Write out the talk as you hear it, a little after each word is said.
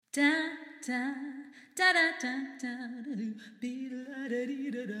Da, da, da, da, da, da, do, be, da, da, dee,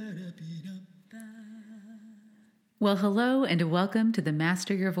 da, da, da, be, da, da. Well, hello and welcome to the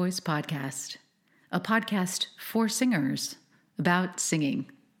Master Your Voice podcast, a podcast for singers about singing.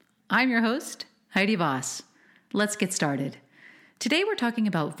 I'm your host, Heidi Voss. Let's get started. Today we're talking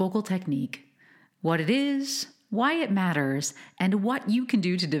about vocal technique, what it is, why it matters, and what you can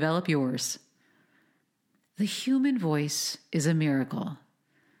do to develop yours. The human voice is a miracle.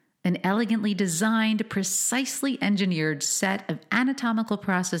 An elegantly designed, precisely engineered set of anatomical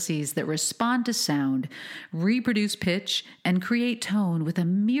processes that respond to sound, reproduce pitch, and create tone with a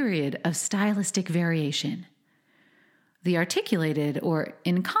myriad of stylistic variation. The articulated, or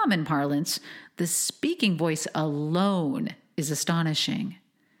in common parlance, the speaking voice alone is astonishing.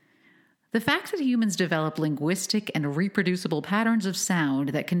 The fact that humans develop linguistic and reproducible patterns of sound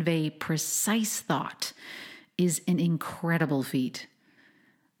that convey precise thought is an incredible feat.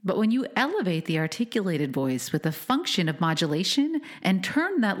 But when you elevate the articulated voice with the function of modulation and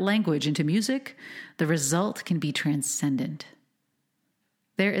turn that language into music, the result can be transcendent.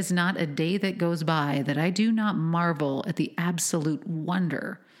 There is not a day that goes by that I do not marvel at the absolute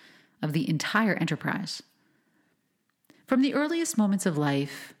wonder of the entire enterprise. From the earliest moments of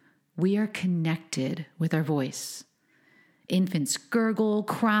life, we are connected with our voice. Infants gurgle,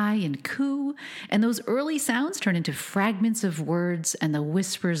 cry, and coo, and those early sounds turn into fragments of words and the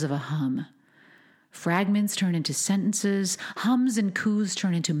whispers of a hum. Fragments turn into sentences, hums and coos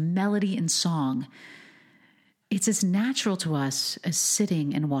turn into melody and song. It's as natural to us as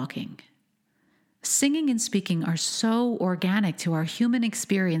sitting and walking. Singing and speaking are so organic to our human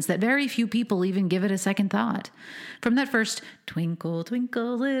experience that very few people even give it a second thought. From that first twinkle,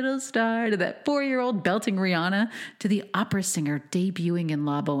 twinkle, little star to that 4-year-old belting Rihanna to the opera singer debuting in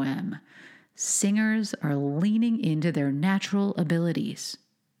La Boheme, singers are leaning into their natural abilities.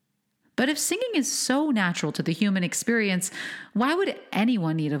 But if singing is so natural to the human experience, why would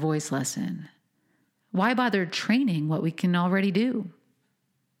anyone need a voice lesson? Why bother training what we can already do?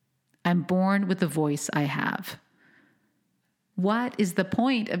 I'm born with the voice I have. What is the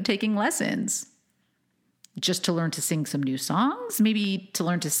point of taking lessons? Just to learn to sing some new songs? Maybe to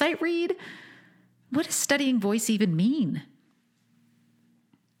learn to sight read? What does studying voice even mean?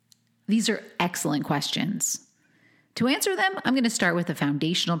 These are excellent questions. To answer them, I'm going to start with a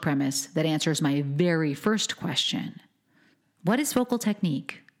foundational premise that answers my very first question. What is vocal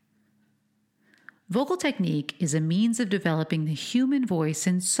technique? Vocal technique is a means of developing the human voice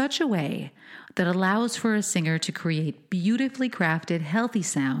in such a way that allows for a singer to create beautifully crafted, healthy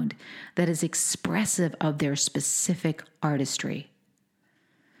sound that is expressive of their specific artistry.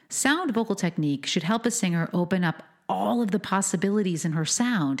 Sound vocal technique should help a singer open up all of the possibilities in her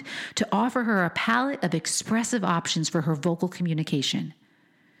sound to offer her a palette of expressive options for her vocal communication.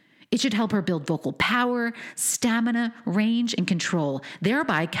 It should help her build vocal power, stamina, range, and control,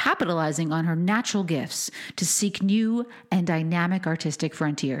 thereby capitalizing on her natural gifts to seek new and dynamic artistic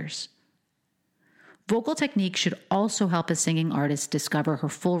frontiers. Vocal technique should also help a singing artist discover her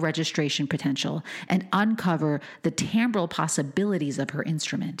full registration potential and uncover the timbral possibilities of her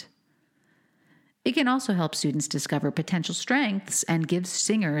instrument. It can also help students discover potential strengths and give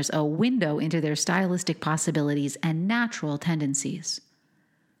singers a window into their stylistic possibilities and natural tendencies.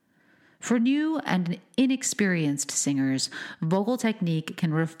 For new and inexperienced singers, vocal technique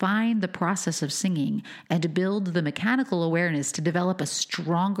can refine the process of singing and build the mechanical awareness to develop a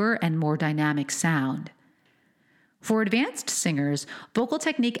stronger and more dynamic sound. For advanced singers, vocal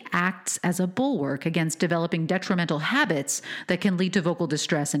technique acts as a bulwark against developing detrimental habits that can lead to vocal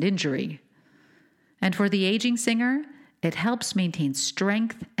distress and injury. And for the aging singer, it helps maintain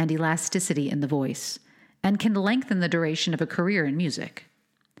strength and elasticity in the voice and can lengthen the duration of a career in music.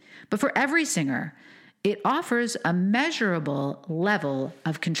 But for every singer, it offers a measurable level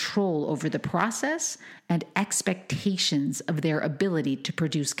of control over the process and expectations of their ability to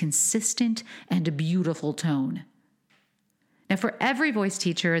produce consistent and beautiful tone. Now, for every voice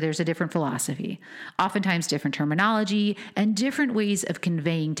teacher, there's a different philosophy, oftentimes different terminology, and different ways of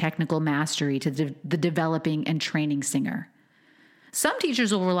conveying technical mastery to the developing and training singer. Some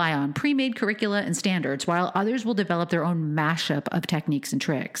teachers will rely on pre-made curricula and standards, while others will develop their own mashup of techniques and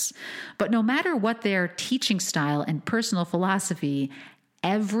tricks. But no matter what their teaching style and personal philosophy,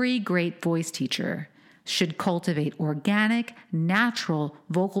 every great voice teacher should cultivate organic, natural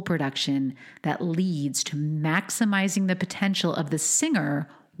vocal production that leads to maximizing the potential of the singer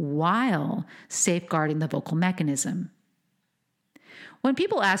while safeguarding the vocal mechanism. When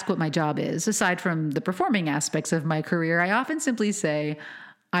people ask what my job is, aside from the performing aspects of my career, I often simply say,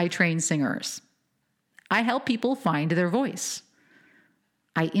 I train singers. I help people find their voice.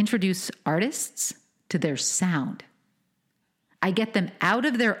 I introduce artists to their sound. I get them out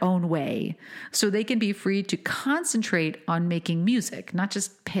of their own way so they can be free to concentrate on making music, not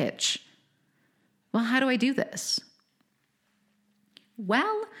just pitch. Well, how do I do this?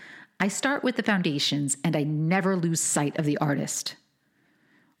 Well, I start with the foundations and I never lose sight of the artist.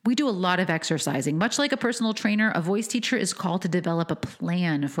 We do a lot of exercising. Much like a personal trainer, a voice teacher is called to develop a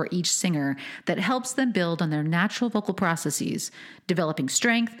plan for each singer that helps them build on their natural vocal processes, developing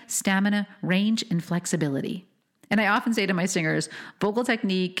strength, stamina, range, and flexibility. And I often say to my singers, vocal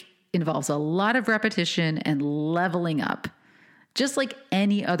technique involves a lot of repetition and leveling up. Just like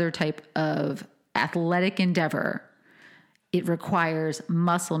any other type of athletic endeavor, it requires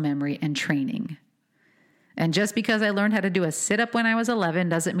muscle memory and training. And just because I learned how to do a sit-up when I was 11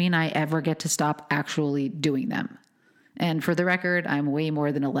 doesn't mean I ever get to stop actually doing them. And for the record, I'm way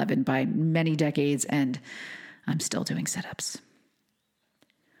more than 11 by many decades, and I'm still doing sit-ups.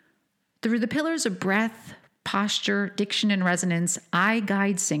 Through the pillars of breath, posture, diction, and resonance, I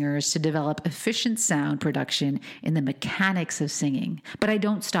guide singers to develop efficient sound production in the mechanics of singing. But I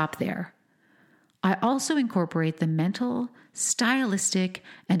don't stop there. I also incorporate the mental, stylistic,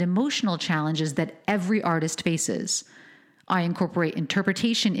 and emotional challenges that every artist faces. I incorporate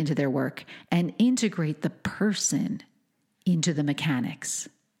interpretation into their work and integrate the person into the mechanics.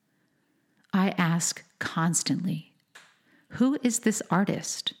 I ask constantly, who is this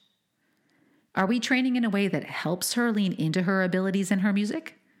artist? Are we training in a way that helps her lean into her abilities and her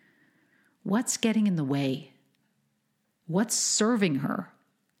music? What's getting in the way? What's serving her?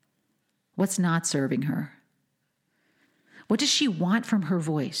 What's not serving her? What does she want from her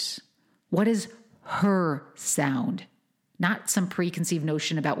voice? What is her sound? Not some preconceived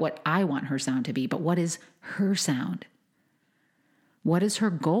notion about what I want her sound to be, but what is her sound? What is her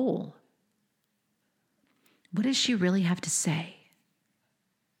goal? What does she really have to say?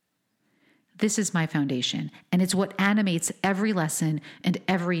 This is my foundation, and it's what animates every lesson and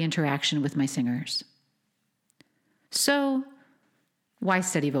every interaction with my singers. So, why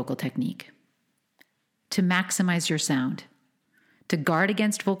study vocal technique? To maximize your sound, to guard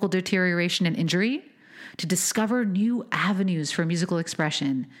against vocal deterioration and injury, to discover new avenues for musical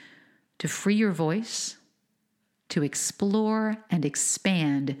expression, to free your voice, to explore and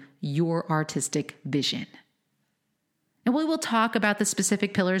expand your artistic vision. And we will talk about the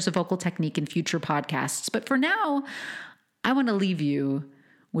specific pillars of vocal technique in future podcasts, but for now, I want to leave you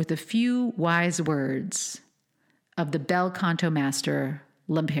with a few wise words of the bel canto master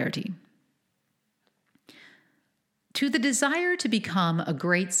Lamperti. To the desire to become a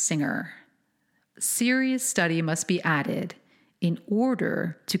great singer, serious study must be added in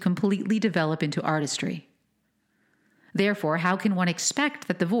order to completely develop into artistry. Therefore, how can one expect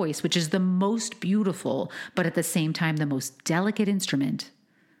that the voice, which is the most beautiful, but at the same time the most delicate instrument,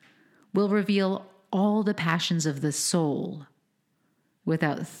 will reveal all the passions of the soul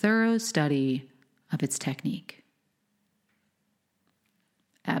without thorough study of its technique?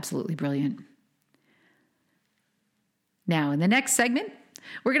 Absolutely brilliant. Now, in the next segment,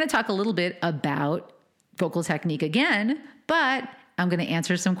 we're going to talk a little bit about vocal technique again, but I'm going to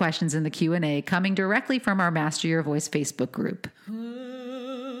answer some questions in the Q&A coming directly from our Master Your Voice Facebook group.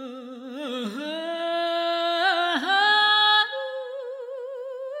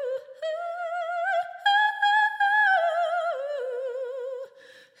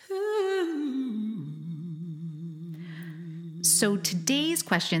 So today's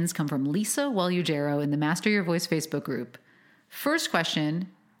questions come from Lisa Walugero in the Master Your Voice Facebook group. First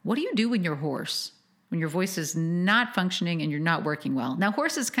question, what do you do when you're hoarse? When your voice is not functioning and you're not working well? Now,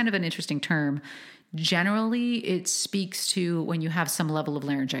 hoarse is kind of an interesting term. Generally, it speaks to when you have some level of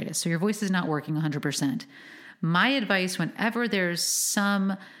laryngitis. So your voice is not working 100%. My advice whenever there's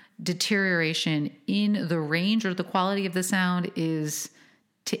some deterioration in the range or the quality of the sound is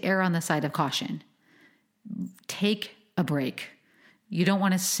to err on the side of caution. Take a break. You don't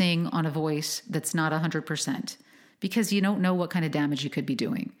want to sing on a voice that's not 100% because you don't know what kind of damage you could be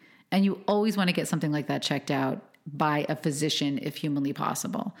doing. And you always want to get something like that checked out by a physician if humanly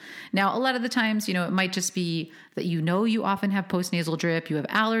possible. Now, a lot of the times, it might just be that you often have postnasal drip, you have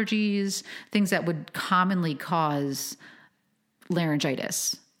allergies, things that would commonly cause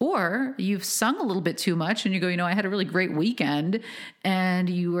laryngitis. Or you've sung a little bit too much and you go, I had a really great weekend and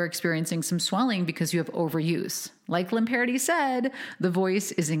you are experiencing some swelling because you have overuse. Like Lamperti said, the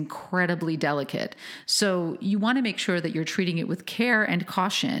voice is incredibly delicate. So you want to make sure that you're treating it with care and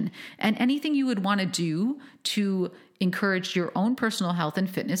caution. And anything you would want to do to encourage your own personal health and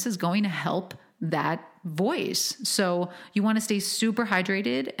fitness is going to help that voice. So you want to stay super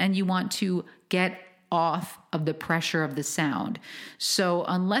hydrated and you want to get off of the pressure of the sound. So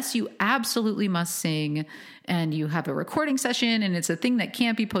unless you absolutely must sing and you have a recording session and it's a thing that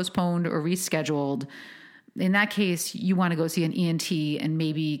can't be postponed or rescheduled, in that case, you want to go see an ENT and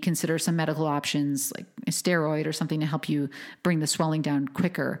maybe consider some medical options like a steroid or something to help you bring the swelling down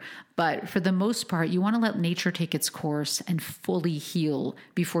quicker. But for the most part, you want to let nature take its course and fully heal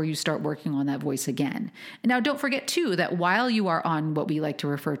before you start working on that voice again. And now don't forget too, that while you are on what we like to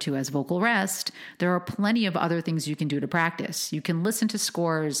refer to as vocal rest, there are plenty of other things you can do to practice. You can listen to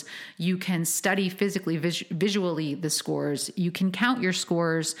scores. You can study physically, visually the scores. You can count your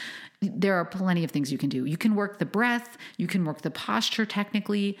scores. There are plenty of things you can do. You can work the breath. You can work the posture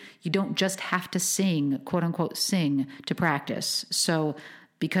technically. You don't just have to sing, quote unquote, sing to practice. So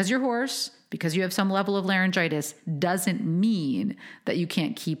because you're hoarse, because you have some level of laryngitis, doesn't mean that you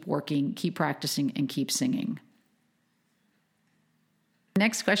can't keep working, keep practicing, and keep singing.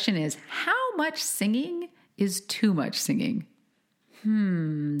 Next question is, how much singing is too much singing?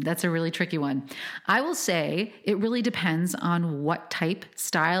 That's a really tricky one. I will say it really depends on what type,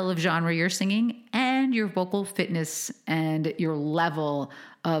 style of genre you're singing and your vocal fitness and your level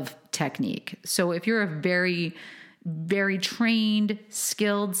of technique. So if you're a very, very trained,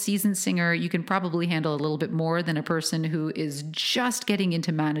 skilled, seasoned singer, you can probably handle a little bit more than a person who is just getting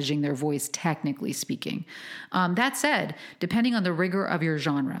into managing their voice, technically speaking. That said, depending on the rigor of your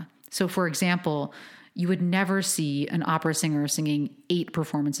genre. So for example, you would never see an opera singer singing 8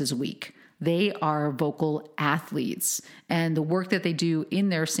 performances a week. They are vocal athletes, and the work that they do in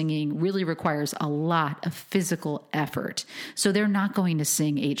their singing really requires a lot of physical effort. So they're not going to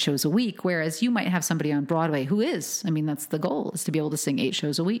sing 8 shows a week, whereas you might have somebody on Broadway who is. I mean, that's the goal, is to be able to sing 8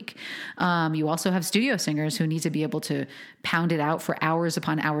 shows a week. You also have studio singers who need to be able to pound it out for hours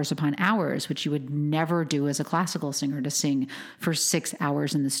upon hours upon hours, which you would never do as a classical singer, to sing for 6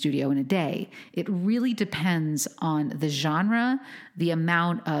 hours in the studio in a day. It really depends on the genre, the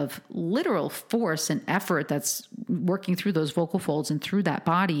amount of literal force and effort that's working through those vocal folds and through that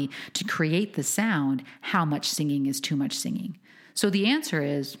body to create the sound, how much singing is too much singing. So the answer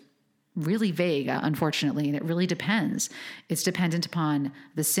is really vague, unfortunately, and it really depends. It's dependent upon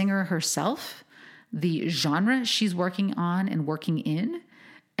the singer herself, the genre she's working on and working in,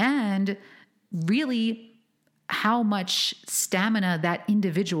 and really how much stamina that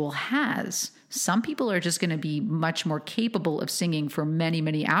individual has. Some people are just going to be much more capable of singing for many,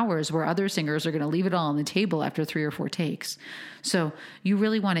 many hours, where other singers are going to leave it all on the table after 3 or 4 takes. So you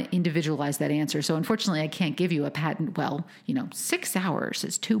really want to individualize that answer. So unfortunately, I can't give you a patent, 6 hours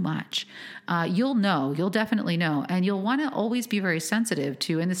is too much. You'll definitely know. And you'll want to always be very sensitive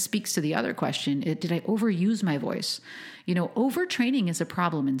to, and this speaks to the other question, did I overuse my voice? Overtraining is a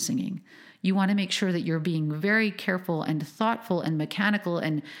problem in singing. You want to make sure that you're being very careful and thoughtful and mechanical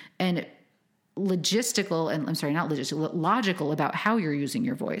and logical about how you're using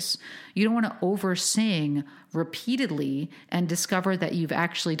your voice. You don't want to over-sing repeatedly and discover that you've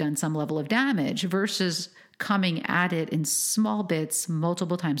actually done some level of damage versus coming at it in small bits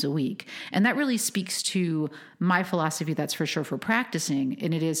multiple times a week. And that really speaks to my philosophy, that's for sure, for practicing.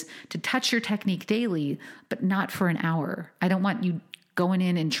 And it is to touch your technique daily, but not for an hour. I don't want you going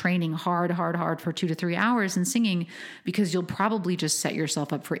in and training hard for 2 to 3 hours and singing, because you'll probably just set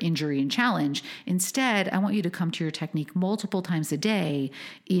yourself up for injury and challenge. Instead, I want you to come to your technique multiple times a day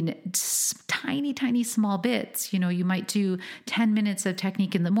in tiny small bits. You might do 10 minutes of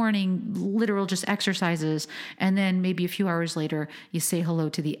technique in the morning, literal just exercises, and then maybe a few hours later, you say hello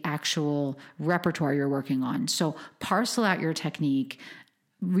to the actual repertoire you're working on. So parcel out your technique,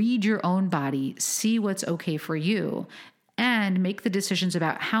 read your own body, see what's okay for you, and make the decisions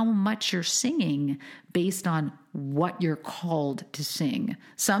about how much you're singing based on what you're called to sing.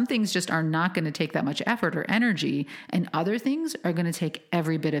 Some things just are not going to take that much effort or energy, and other things are going to take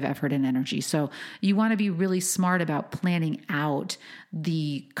every bit of effort and energy. So you want to be really smart about planning out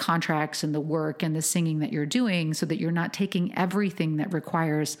the contracts and the work and the singing that you're doing, so that you're not taking everything that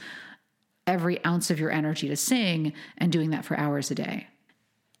requires every ounce of your energy to sing and doing that for hours a day.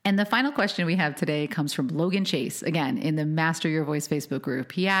 And the final question we have today comes from Logan Chase, again, in the Master Your Voice Facebook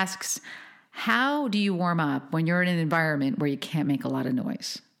group. He asks, how do you warm up when you're in an environment where you can't make a lot of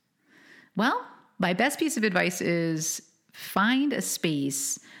noise? Well, my best piece of advice is find a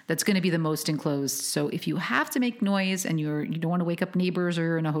space that's going to be the most enclosed. So if you have to make noise and you don't want to wake up neighbors or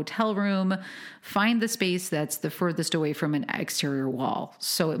you're in a hotel room, find the space that's the furthest away from an exterior wall.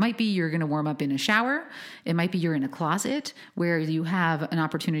 So it might be you're going to warm up in a shower. It might be you're in a closet where you have an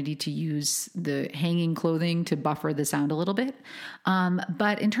opportunity to use the hanging clothing to buffer the sound a little bit.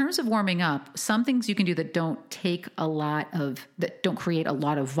 But in terms of warming up, some things you can do that don't create a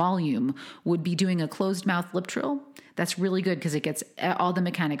lot of volume would be doing a closed mouth lip trill. That's really good because it gets all the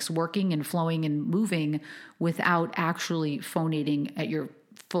mechanics working and flowing and moving without actually phonating at your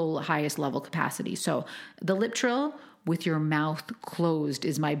full highest level capacity. So the lip trill with your mouth closed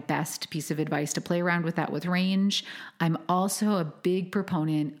is my best piece of advice to play around with that with range. I'm also a big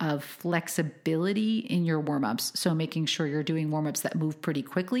proponent of flexibility in your warm-ups. So making sure you're doing warm-ups that move pretty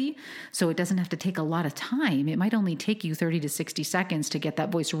quickly so it doesn't have to take a lot of time. It might only take you 30 to 60 seconds to get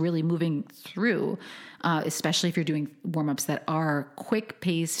that voice really moving through, especially if you're doing warm-ups that are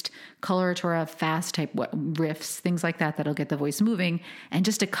quick-paced, coloratura, fast type riffs, things like that, that'll get the voice moving, and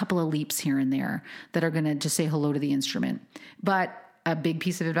just a couple of leaps here and there that are going to just say hello to the instrument. But a big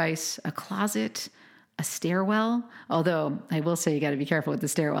piece of advice, a closet, a stairwell, although I will say you got to be careful with the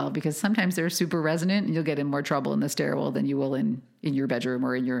stairwell because sometimes they're super resonant and you'll get in more trouble in the stairwell than you will in your bedroom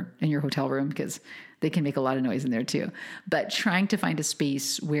or in your hotel room because they can make a lot of noise in there too. But trying to find a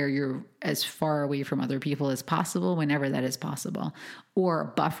space where you're as far away from other people as possible whenever that is possible,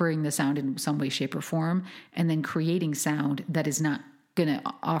 or buffering the sound in some way, shape, or form, and then creating sound that is not going to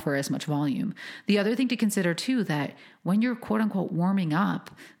offer as much volume. The other thing to consider too, that when you're quote unquote warming up,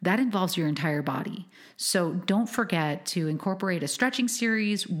 that involves your entire body. So don't forget to incorporate a stretching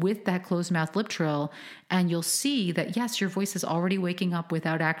series with that closed mouth lip trill, and you'll see that yes, your voice is already waking up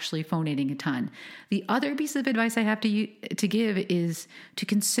without actually phonating a ton. The other piece of advice I have to give is to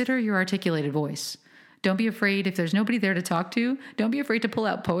consider your articulated voice. Don't be afraid if there's nobody there to talk to. Don't be afraid to pull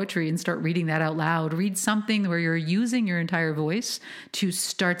out poetry and start reading that out loud. Read something where you're using your entire voice to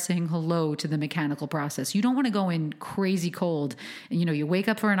start saying hello to the mechanical process. You don't want to go in crazy cold. And, you wake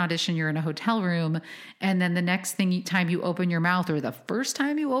up for an audition, you're in a hotel room, and then the next time you open your mouth, or the first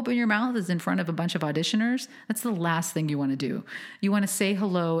time you open your mouth is in front of a bunch of auditioners. That's the last thing you want to do. You want to say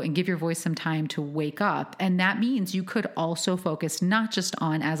hello and give your voice some time to wake up. And that means you could also focus not just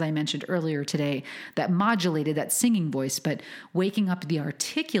on, as I mentioned earlier today, that modulated, that singing voice, but waking up the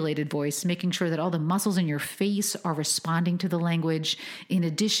articulated voice, making sure that all the muscles in your face are responding to the language in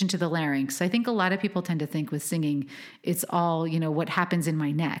addition to the larynx. I think a lot of people tend to think with singing, it's all, what happens in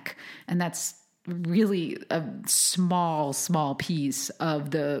my neck. And that's really a small piece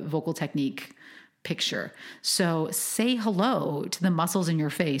of the vocal technique picture. So say hello to the muscles in your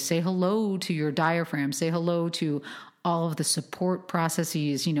face, say hello to your diaphragm, say hello to all of the support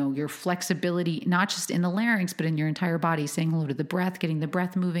processes, your flexibility, not just in the larynx, but in your entire body, saying hello to the breath, getting the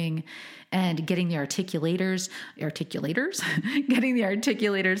breath moving, and getting the articulators, getting the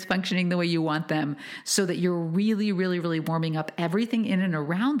articulators functioning the way you want them so that you're really, really, really warming up everything in and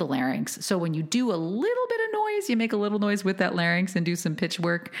around the larynx. So when you do a little bit of noise, you make a little noise with that larynx and do some pitch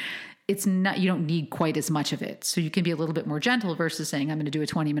work. You don't need quite as much of it. So you can be a little bit more gentle versus saying, I'm going to do a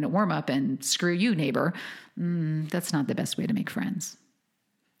 20-minute warm up and screw you, neighbor. That's not the best way to make friends.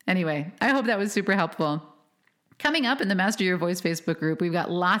 Anyway, I hope that was super helpful. Coming up in the Master Your Voice Facebook group, we've got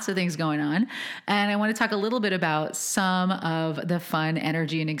lots of things going on. And I want to talk a little bit about some of the fun,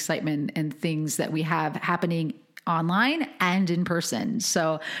 energy, and excitement and things that we have happening online and in person.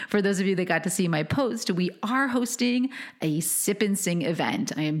 So for those of you that got to see my post, we are hosting a Sip and Sing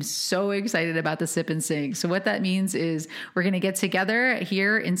event. I am so excited about the Sip and Sing. So what that means is we're going to get together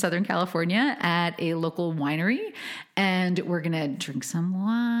here in Southern California at a local winery, and we're going to drink some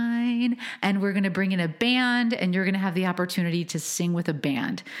wine, and we're going to bring in a band, and you're going to have the opportunity to sing with a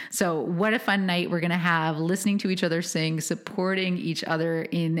band. So what a fun night we're going to have, listening to each other sing, supporting each other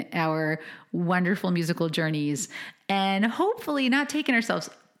in our wonderful musical journeys, and hopefully not taking ourselves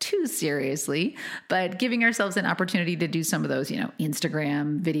too seriously, but giving ourselves an opportunity to do some of those,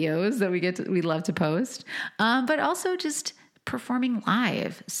 Instagram videos that we love to post, but also just performing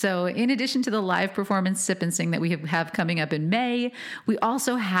live. So in addition to the live performance Sip and Sing that we have coming up in May, we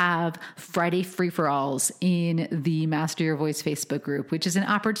also have Friday free-for-alls in the Master Your Voice Facebook group, which is an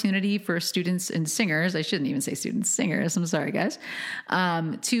opportunity for students and singers, I shouldn't even say students, singers, I'm sorry guys,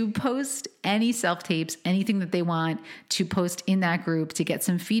 to post any self-tapes, anything that they want to post in that group, to get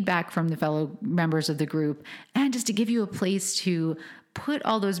some feedback from the fellow members of the group, and just to give you a place to put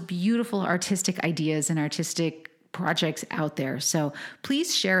all those beautiful artistic ideas and artistic projects out there. So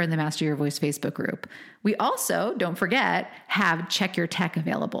please share in the Master Your Voice Facebook group. We also, don't forget, have Check Your Tech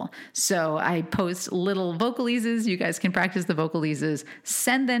available. So I post little vocalises. You guys can practice the vocalises.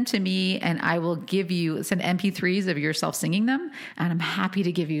 Send them to me and I will send MP3s of yourself singing them. And I'm happy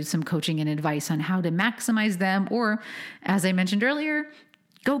to give you some coaching and advice on how to maximize them. Or, as I mentioned earlier,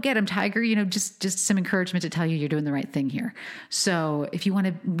 go get them, Tiger. Just some encouragement to tell you you're doing the right thing here. So if you want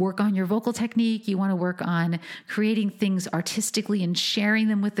to work on your vocal technique, you want to work on creating things artistically and sharing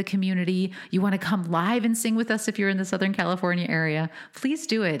them with the community, you want to come live and sing with us if you're in the Southern California area, please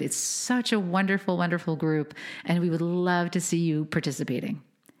do it. It's such a wonderful, wonderful group, and we would love to see you participating.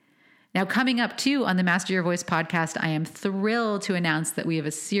 Now, coming up too on the Master Your Voice podcast, I am thrilled to announce that we have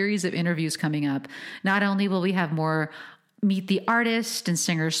a series of interviews coming up. Not only will we have more Meet the Artist and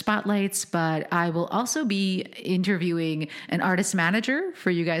Singer Spotlights, but I will also be interviewing an artist manager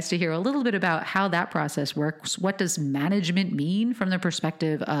for you guys to hear a little bit about how that process works. What does management mean from the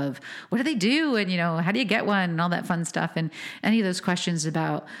perspective of what do they do? And, how do you get one and all that fun stuff? And any of those questions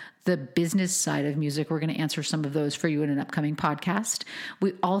about the business side of music, we're going to answer some of those for you in an upcoming podcast.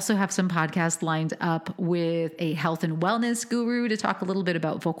 We also have some podcasts lined up with a health and wellness guru to talk a little bit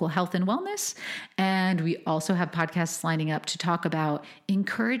about vocal health and wellness. And we also have podcasts lining up to talk about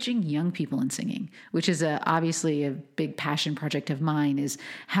encouraging young people in singing, which is obviously a big passion project of mine, is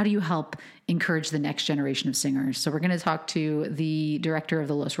how do you help encourage the next generation of singers? So we're going to talk to the director of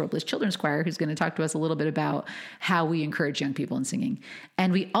the Los Robles Children's Choir, who's going to talk to us a little bit about how we encourage young people in singing.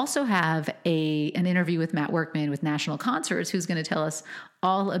 And we also have an interview with Matt Workman with National Concerts, who's going to tell us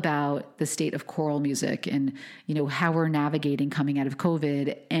all about the state of choral music and, how we're navigating coming out of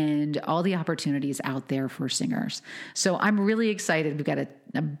COVID and all the opportunities out there for singers. So I'm really excited. We've got a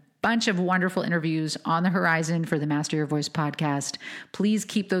bunch of wonderful interviews on the horizon for the Master Your Voice podcast. Please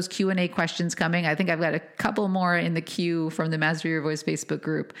keep those Q&A questions coming. I think I've got a couple more in the queue from the Master Your Voice Facebook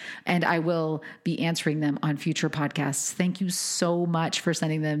group, and I will be answering them on future podcasts. Thank you so much for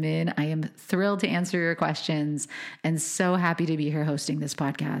sending them in. I am thrilled to answer your questions and so happy to be here hosting this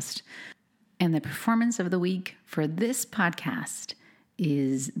podcast. And the performance of the week for this podcast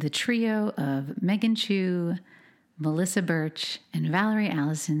is the trio of Megan Chu, Melissa Birch, and Valerie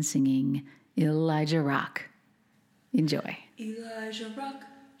Allison singing Elijah Rock. Enjoy. Elijah Rock,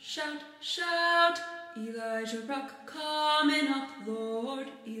 shout, shout. Elijah Rock, coming up, Lord.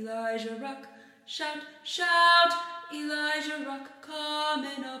 Elijah Rock, shout, shout. Elijah Rock,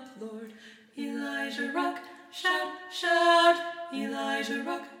 coming up, Lord. Elijah Rock, shout, shout. Elijah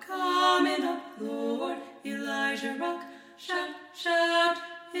Rock, coming up, Lord. Elijah Rock, shout, shout.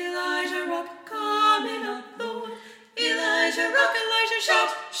 Elijah Rock, coming up, Lord. Elijah Rock, Elijah shout,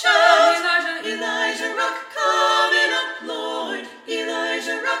 shout. Elijah Rock, coming up, Lord.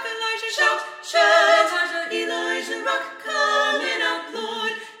 Elijah Rock, Elijah shout, shout. Elijah Rock, coming up,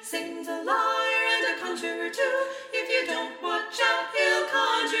 Lord. Satan's a liar and a conjurer too. If you don't watch out, he'll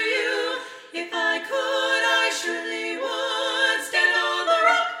conjure you. If I could, I surely would stand on the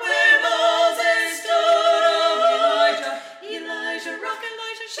rock where Moses stood. Elijah Rock,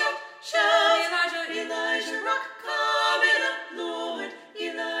 Elijah shout, shout. Elijah Rock, coming up, Lord.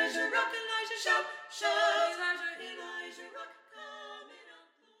 Elijah Rock, Elijah shout, shout.